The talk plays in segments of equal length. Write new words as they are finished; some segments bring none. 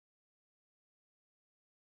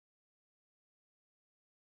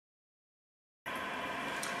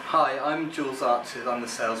Hi, I'm Jules Anchard. I'm the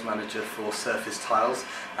sales manager for Surface Tiles,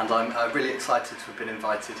 and I'm really excited to have been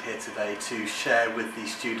invited here today to share with the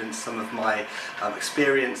students some of my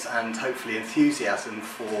experience and hopefully enthusiasm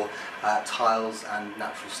for tiles and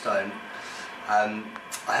natural stone. I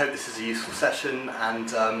hope this is a useful session,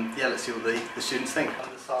 and yeah, let's see what the students think.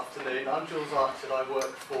 This afternoon, I'm Jules Anchard. I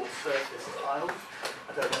work for Surface Tiles.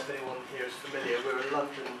 I don't know if anyone here is familiar. We're a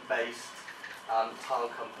London-based tile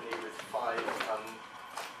company with 5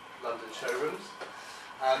 London showrooms.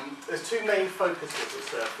 There's 2 main focuses at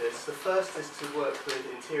Surface. The first is to work with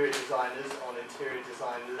interior designers on interior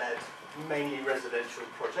design-led, mainly residential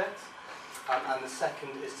projects. And the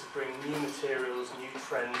second is to bring new materials, new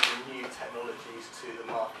trends and new technologies to the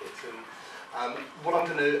market. And what I'm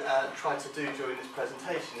going to try to do during this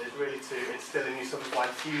presentation is really to instill in you some of my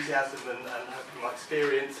enthusiasm and hopefully my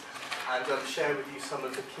experience, and share with you some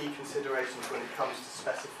of the key considerations when it comes to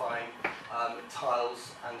specifying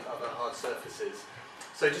tiles and other hard surfaces.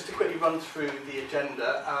 So just to quickly run through the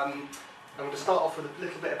agenda, I'm going to start off with a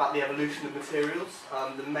little bit about the evolution of materials,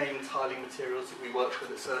 the main tiling materials that we work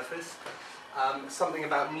with at Surface. Something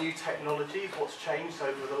about new technologies, what's changed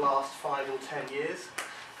over the last 5 or 10 years.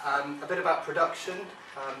 A bit about production,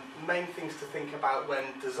 main things to think about when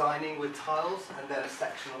designing with tiles, and then a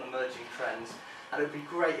section on emerging trends. And it would be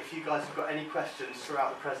great if you guys have got any questions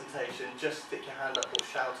throughout the presentation, just stick your hand up or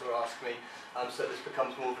shout or ask me, so this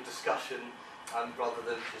becomes more of a discussion rather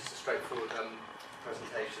than just a straightforward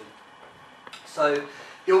presentation. So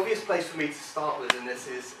the obvious place for me to start with in this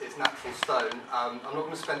is natural stone. I'm not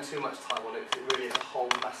going to spend too much time on it because it really is a whole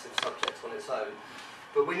massive subject on its own.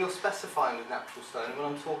 But when you're specifying with natural stone, and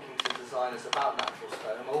when I'm talking to designers about natural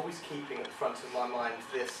stone, I'm always keeping at the front of my mind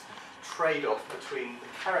this trade-off between the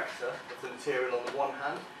character of the material on the one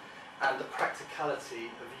hand and the practicality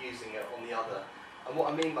of using it on the other. And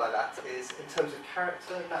what I mean by that is, in terms of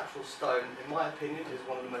character, natural stone, in my opinion, is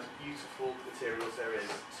one of the most beautiful materials there is.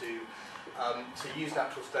 To use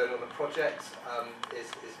natural stone on a project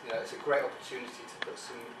it's a great opportunity to put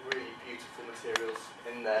some really beautiful materials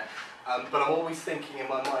in there. But I'm always thinking in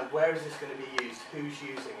my mind, where is this going to be used? Who's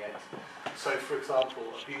using it? So, for example,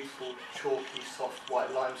 a beautiful, chalky, soft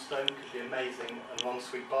white limestone could be amazing in an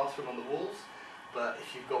ensuite bathroom on the walls. But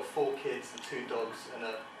if you've got 4 kids and 2 dogs and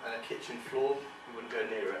a kitchen floor, you wouldn't go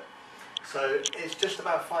near it. So it's just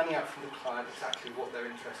about finding out from the client exactly what they're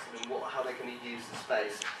interested in, how they're going to use the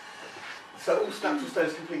space. So all natural stone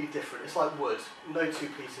is completely different. It's like wood. No 2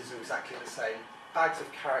 pieces are exactly the same. Bags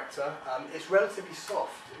of character. It's relatively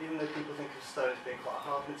soft, even though people think of stone as being quite a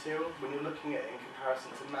hard material. When you're looking at it in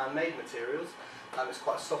comparison to man-made materials, it's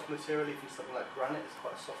quite a soft material. Even something like granite is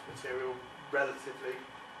quite a soft material, relatively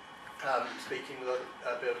speaking, with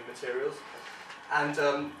other building materials. And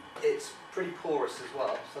it's pretty porous as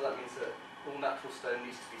well. So that means that all natural stone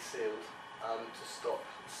needs to be sealed to stop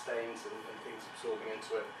stains and things absorbing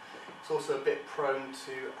into it. It's also a bit prone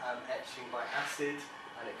to etching by acid,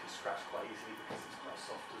 and it can scratch quite easily because it's quite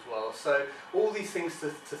soft as well. So all these things to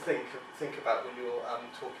think about when you're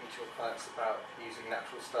talking to your clients about using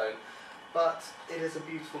natural stone. But it is a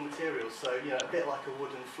beautiful material, so a bit like a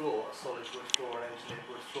wooden floor, a solid wood floor, an engineered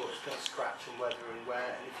wood floor, it's going to scratch and weather and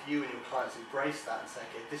wear. And if you and your clients embrace that and say,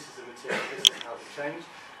 okay, this is a material, this is how it change,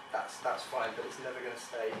 that's fine, but it's never going to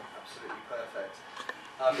stay absolutely perfect.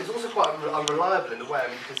 It's also quite unreliable in a way. I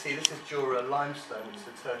mean, you can see this is Jura limestone, it's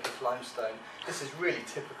a Turkish limestone. This is really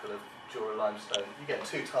typical of Jura limestone. You get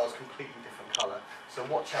 2 tiles completely different colour, so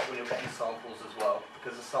watch out when you're getting samples as well,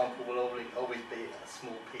 because a sample will always be a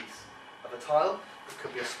small piece of a tile. It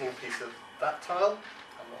could be a small piece of that tile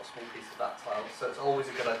and not a small piece of that tile. So it's always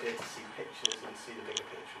a good idea to see pictures and see the bigger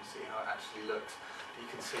picture and see how it actually looks. You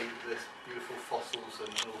can see this beautiful fossils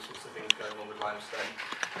and all sorts of things going on with limestone.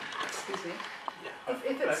 Excuse me. Yeah.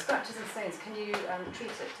 If it scratches and stains, can you treat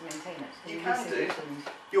it to maintain it? You can do.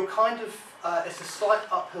 You're kind of, it's a slight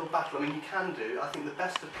uphill battle. I mean, you can do. I think the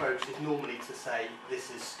best approach is normally to say, this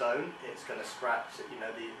is stone, it's going to scratch.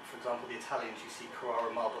 For example, the Italians, you see Carrara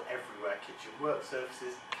marble everywhere, kitchen work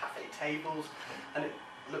surfaces, cafe tables, and it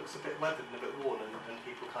looks a bit weathered and a bit worn, and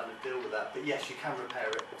people kind of deal with that. But yes, you can repair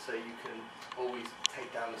it, so you can always take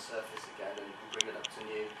down the surface again and bring it up to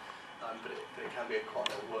new. But it can be quite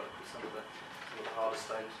a lot of work with some of the harder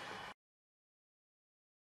stones.